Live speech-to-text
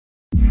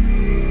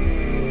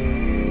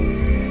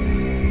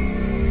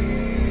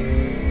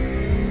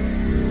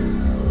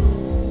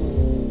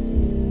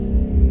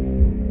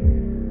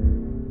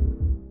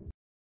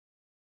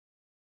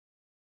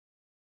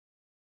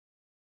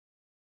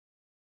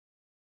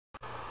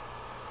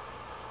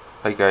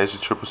Hi guys,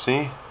 it's Triple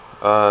C.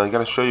 I'm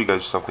gonna show you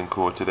guys something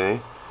cool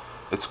today.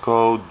 It's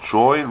called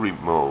Droid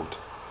Remote.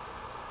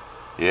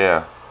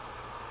 Yeah.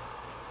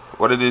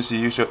 What it is, you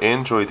use your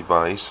Android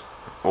device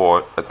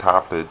or a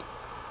tablet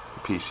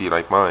PC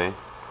like mine.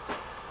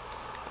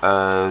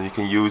 You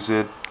can use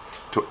it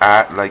to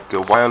add like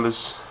a wireless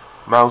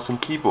mouse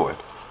and keyboard.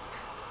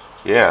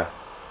 Yeah.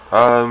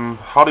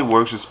 How it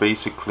works is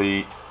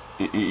basically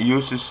it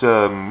uses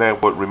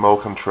network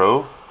remote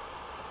control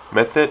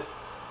method,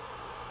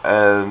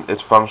 and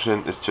its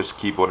function is just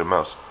keyboard and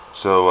mouse.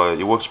 So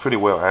it works pretty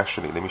well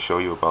actually. Let me show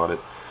you about it.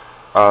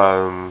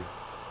 Um,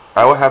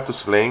 I will have this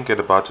link at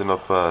the bottom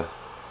of the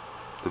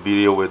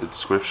video where the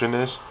description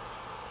is.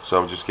 So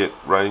I'm just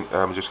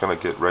gonna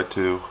get right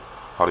to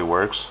how it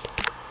works.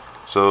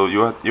 So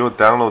you'll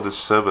download the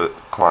server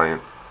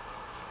client.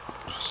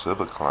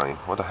 Server client.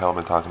 What the hell am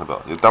I talking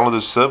about? You download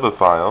the server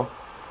file.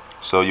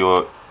 So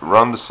you'll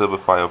run the server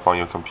file from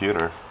your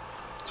computer,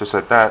 just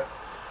like that,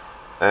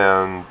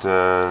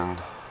 and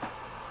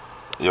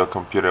your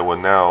computer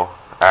will now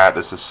add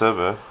as a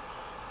server.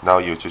 Now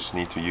you just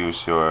need to use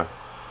your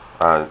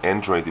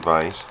Android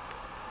device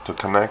to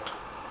connect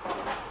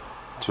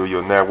to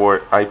your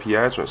network IP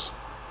address.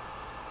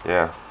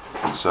 Yeah.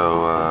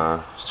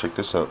 So let's check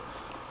this out.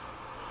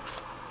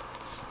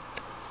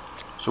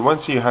 So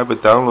once you have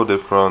it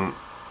downloaded from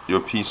your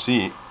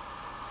PC,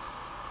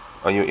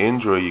 on your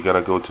Android you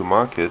gotta go to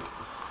Market,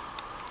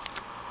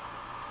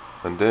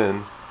 and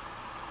then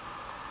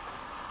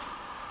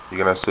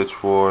you're gonna search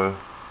for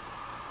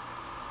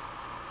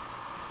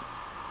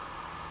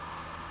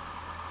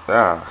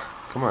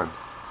come on.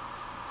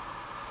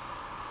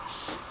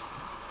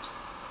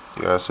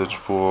 You gotta search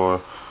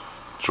for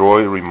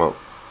Droid Remote.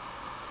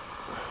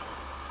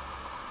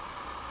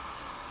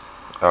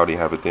 I already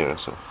have it there,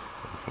 so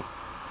okay.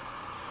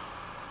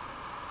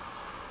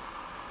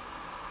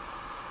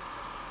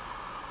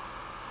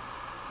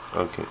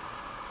 Okay.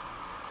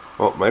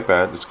 Oh, my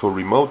bad. It's called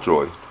Remote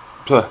Droid.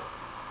 Puh.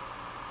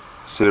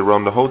 Sit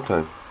around the whole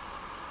time.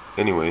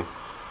 Anyway,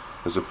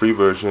 there's a free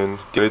version.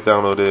 Get it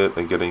downloaded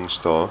and get it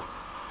installed.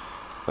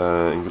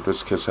 In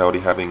this case, I already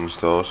have it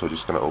installed, so I'm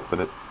just gonna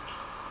open it.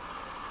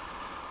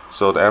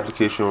 So the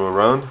application will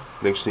run.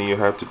 Next thing you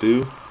have to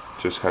do,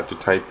 just have to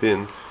type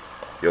in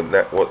your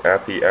network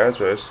IP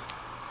address.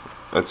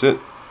 That's it.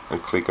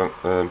 And click on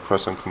and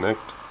press on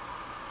connect.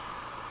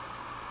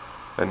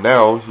 And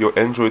now your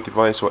Android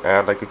device will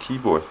add like a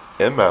keyboard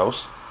and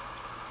mouse.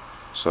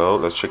 So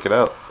let's check it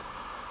out.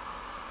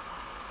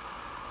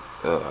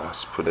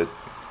 Let's put it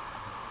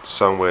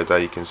somewhere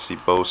that you can see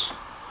both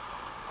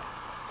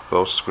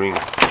screens.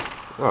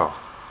 Oh,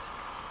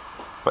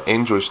 but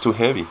Android is too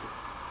heavy.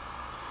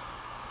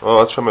 Oh,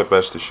 I'll try my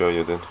best to show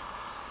you then.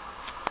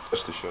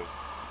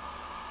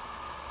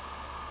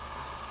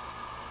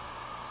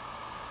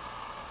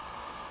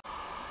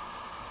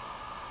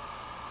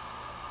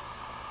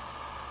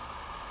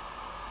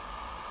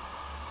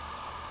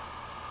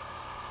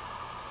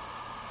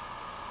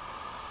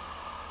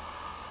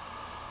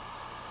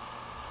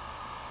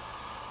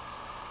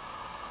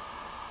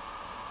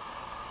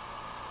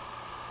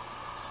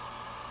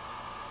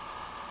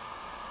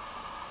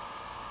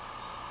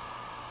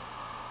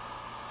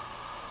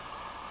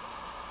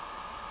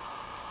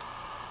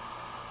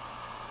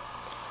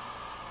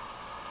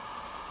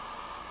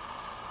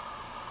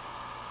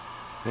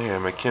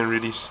 Damn, I can't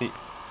really see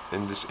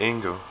in this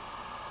angle.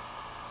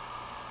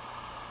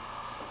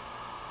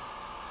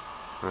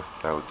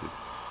 That would do.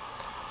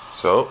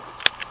 So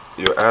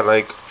you add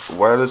like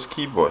wireless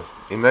keyboard.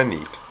 Isn't that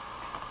neat?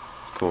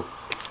 Cool.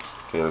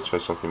 Okay, let's try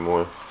something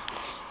more.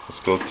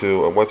 Let's go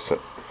to a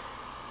website.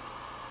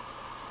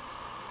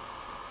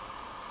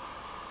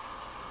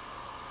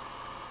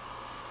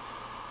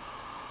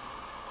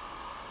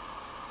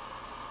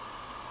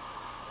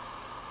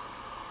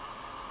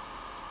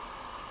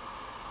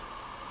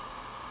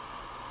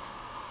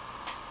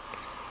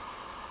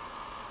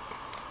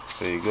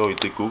 There you go, you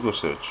did Google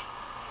search.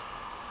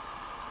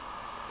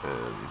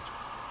 And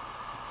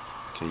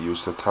you can use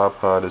the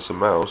top part as a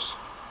mouse.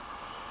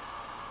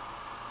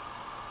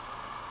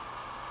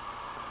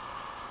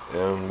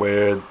 And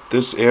where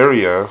this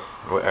area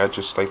will add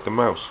just like the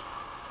mouse.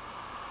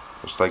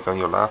 Just like on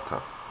your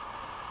laptop.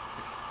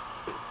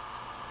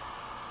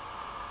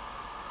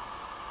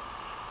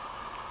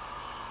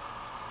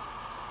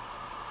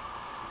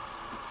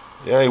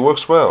 Yeah, it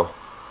works well.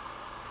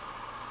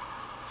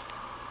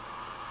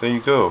 There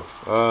you go.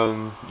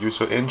 Use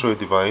your Android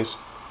device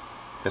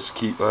as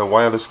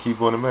wireless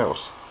keyboard and mouse.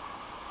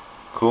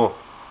 Cool.